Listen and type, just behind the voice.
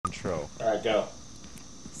Alright, go.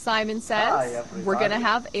 Simon says we're gonna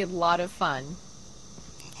have a lot of fun.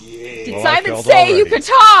 Yeah. Did Simon say you could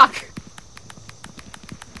talk?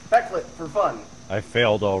 Backflip for fun. I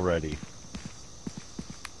failed already.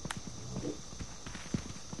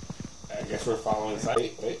 I guess we're following Simon.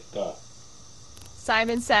 Wait, go.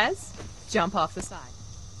 Simon says, jump off the side.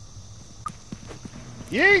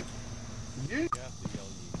 Yeet! Yeet.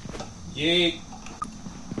 Yeet.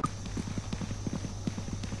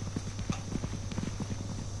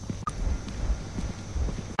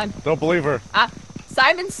 Don't believe her.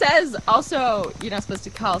 Simon says, also, you're not supposed to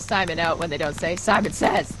call Simon out when they don't say Simon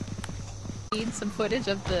says. Need some footage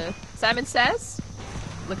of the Simon says?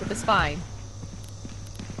 Look at the spine.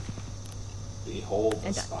 Behold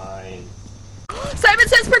the spine. Simon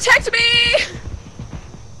says, protect me!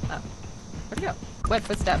 Oh. Where'd he go? Wet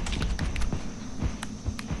footstep.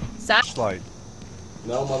 Flashlight.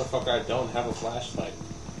 No, motherfucker, I don't have a flashlight.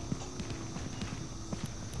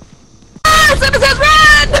 Ah! Simon says, run!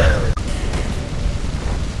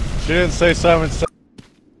 She didn't say Simon says.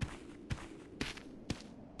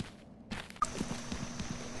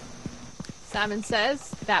 Simon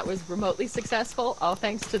says that was remotely successful, all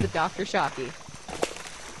thanks to the Dr. Shocky.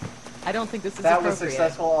 I don't think this is appropriate. That was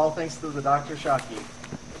successful, all thanks to the Dr. Shocky.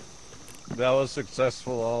 That was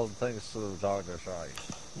successful, all thanks to the Dr. Shocky.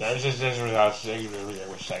 That was just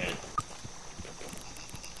we're saying.